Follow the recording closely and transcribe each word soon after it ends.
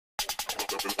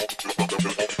Hey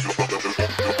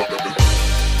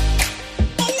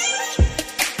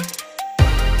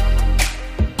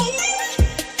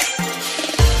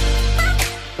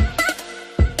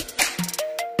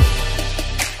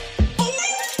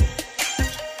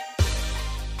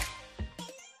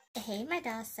my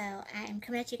dolls, so I am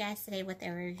coming at you guys today with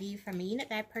a review from a unit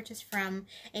that I purchased from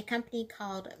a company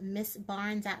called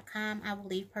MissBarnes.com. I will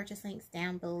leave purchase links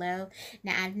down below.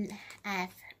 Now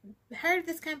I've heard of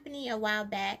this company a while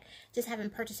back, just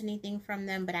haven't purchased anything from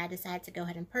them, but I decided to go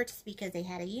ahead and purchase because they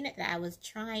had a unit that I was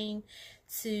trying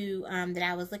to, that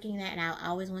I was looking at and I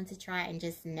always wanted to try and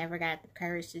just never got the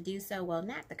courage to do so. Well,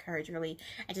 not the courage really,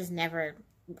 I just never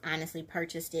honestly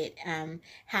purchased it.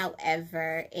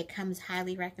 However, it comes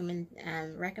highly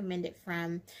recommended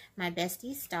from my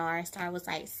bestie Star. Star was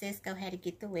like, sis, go ahead and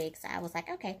get the wig. So I was like,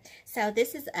 okay. So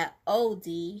this is a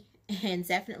oldie and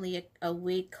definitely a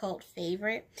wig cult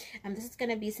favorite. This is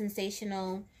going to be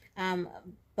Sensational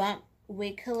Bump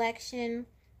Wig Collection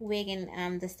wig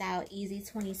in the style Easy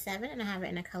 27, and I have it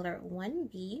in a color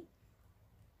 1B.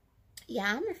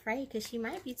 Yeah, I'm afraid because she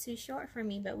might be too short for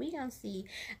me, but we gonna see.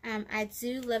 I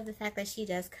do love the fact that she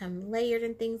does come layered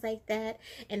and things like that.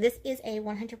 And this is a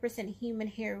 100% human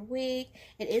hair wig.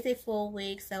 It is a full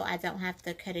wig, so I don't have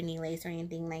to cut any lace or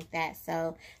anything like that.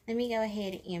 So let me go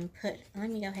ahead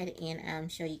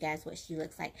and show you guys what she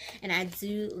looks like. And I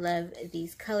do love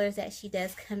these colors that she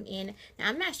does come in. Now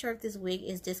I'm not sure if this wig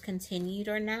is discontinued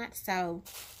or not, so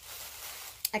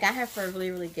I got her for a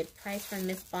really, really good price from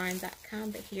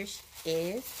MissBarnes.com, but here she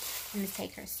is. I'm going to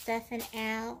take her stuffing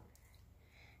out.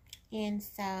 And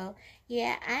so,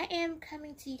 yeah, I am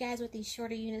coming to you guys with these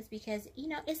shorter units because, you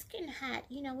know, it's getting hot.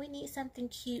 You know, we need something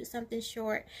cute, something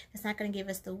short that's not going to give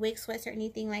us the wig sweats or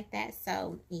anything like that.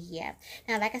 So, yeah.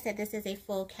 Now, like I said, this is a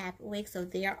full cap wig, so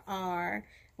there are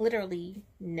literally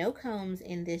no combs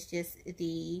in this, just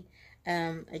the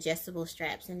adjustable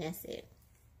straps, and that's it.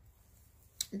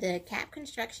 The cap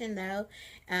construction, though,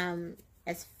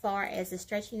 as far as the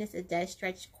stretchiness, it does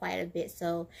stretch quite a bit.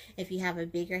 So if you have a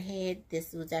bigger head,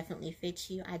 this will definitely fit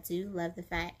you. I do love the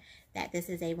fact that this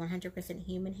is a 100%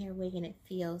 human hair wig, and it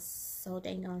feels so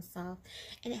dang on soft.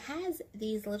 And it has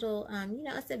these little, you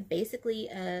know, it's basically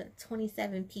a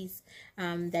 27-piece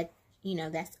that, you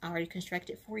know, that's already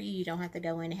constructed for you. You don't have to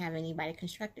go in and have anybody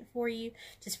construct it for you.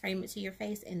 Just frame it to your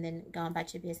face and then go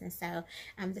about your business. So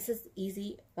this is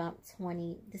Easy Bump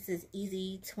 20. This is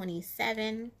Easy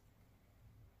 27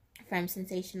 from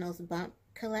Sensational's Bump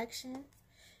collection.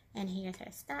 And here's her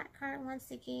stock card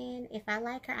once again. If I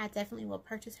like her, I definitely will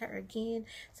purchase her again.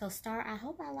 So Star, I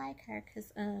hope I like her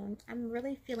because I'm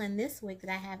really feeling this wig that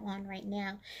I have on right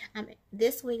now.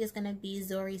 This wig is going to be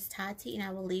Zori's Tati, and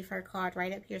I will leave her card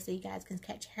right up here so you guys can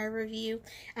catch her review.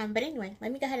 But anyway,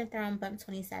 let me go ahead and throw on Bump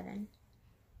 27.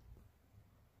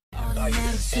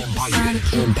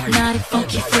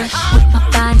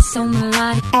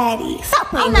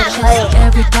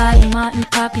 Everybody, Martin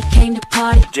Poppy came to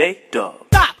party. J-Dub.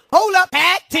 Stop! Hold up,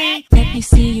 Patty! Let me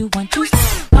see you 1, 2, 3.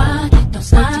 Rock it, don't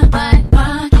stop, rock it.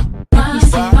 Let me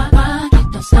see you rock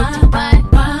it, don't stop, rock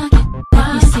it.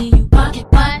 Let me see you rock it,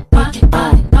 rock it, rock it,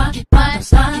 don't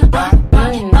stop, rock it.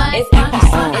 It's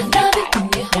empire. I love it when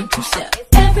you 1, 2 step.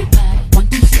 Everybody, 1,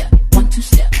 2 step, 1, 2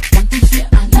 step, 1, 2 step.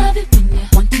 I love it when you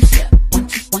 1, 2 step, 1,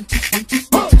 2, 1, 2,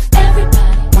 1, 2 step.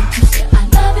 Everybody, 1, 2 step. I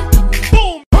love it when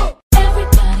you boom.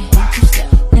 Everybody, 1, 2 step.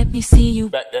 Let me see you.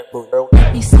 Let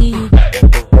me see you.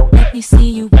 Let me see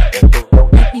you.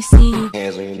 Let me see you.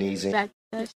 Hands on your knees and back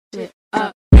that shit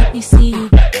up. Let me see you.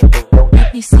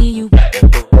 Let me see you.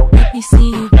 Let me see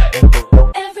you.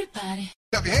 Everybody.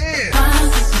 Clap your hands.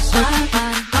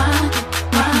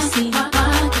 Let me see you.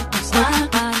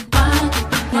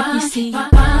 Let me see you.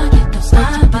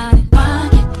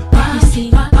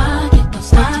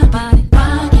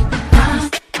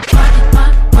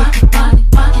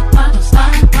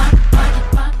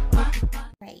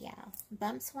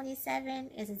 Bump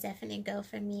 27 is a definite go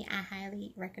for me. I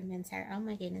highly recommend her. Oh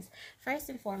my goodness. First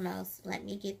and foremost, let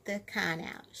me get the con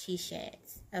out. She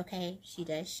sheds. Okay, she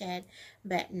does shed,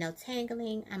 but no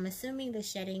tangling. I'm assuming the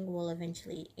shedding will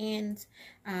eventually end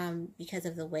because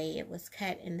of the way it was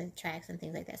cut in the tracks and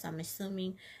things like that. So I'm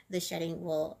assuming the shedding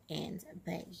will end.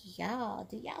 But y'all,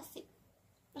 do y'all see?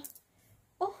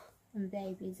 Oh,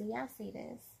 baby, do y'all see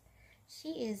this?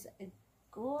 She is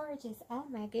gorgeous. Oh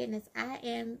my goodness, I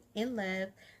am in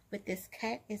love with this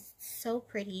cut. It's so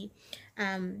pretty.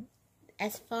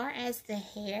 As far as the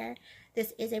hair,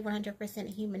 this is a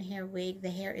 100% human hair wig.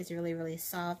 The hair is really, really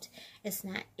soft. It's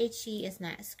not itchy, it's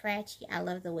not scratchy. I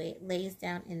love the way it lays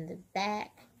down in the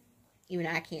back. Even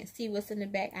though I can't see what's in the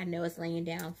back, I know it's laying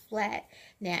down flat.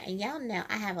 Now, and y'all know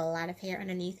I have a lot of hair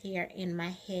underneath here, and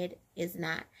my head is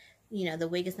not, you know, the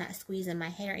wig is not squeezing my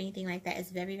head or anything like that.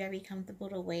 It's very, very comfortable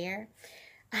to wear.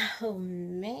 Oh,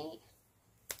 man.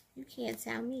 You can't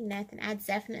tell me nothing. I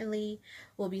definitely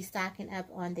will be stocking up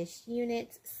on this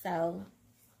unit. So,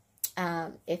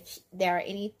 if there are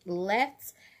any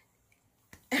left,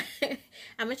 I'm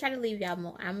going to try to leave y'all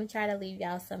more. I'm going to try to leave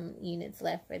y'all some units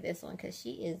left for this one, because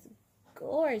she is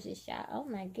gorgeous, y'all. Oh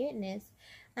my goodness.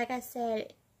 Like I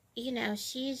said, you know,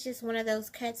 she's just one of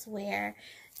those cuts where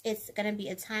it's gonna be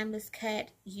a timeless cut.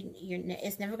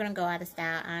 It's never gonna go out of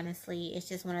style, honestly. It's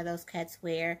just one of those cuts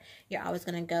where you're always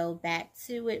gonna go back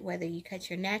to it, whether you cut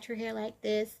your natural hair like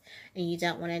this and you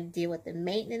don't want to deal with the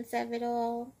maintenance of it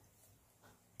all.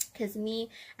 Because me,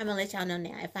 I'm gonna let y'all know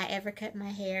now, if I ever cut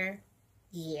my hair,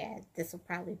 yeah, this will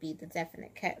probably be the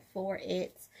definite cut for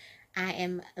it. I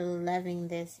am loving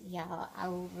this, y'all. I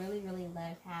really, really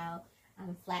love how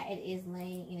flat it is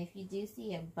laying. And if you do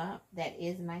see a bump, that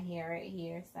is my hair right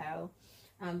here. So,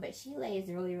 but she lays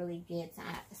really, really good.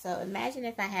 So imagine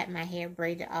if I had my hair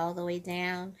braided all the way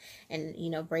down and, you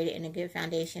know, braided in a good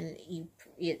foundation,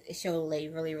 she'll lay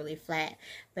really, really flat.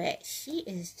 But she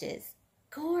is just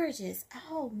gorgeous.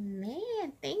 Oh,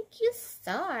 man. Thank you,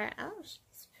 Star. Oh,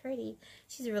 she's pretty.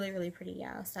 She's really, really pretty,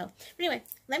 y'all. So anyway,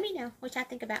 let me know what y'all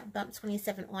think about Bump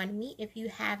 27 on me. If you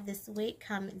have this wig,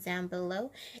 comment down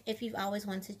below. If you've always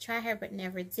wanted to try her but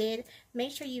never did,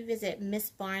 make sure you visit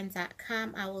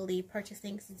missbarnes.com. I will leave purchase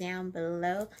links down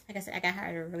below. Like I said, I got her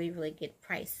at a really, really good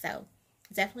price, so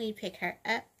definitely pick her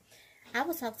up. I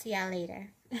will talk to y'all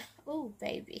later. Oh,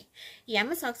 baby. Yeah, I'm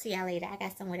gonna talk to y'all later. I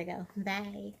got somewhere to go.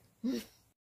 Bye.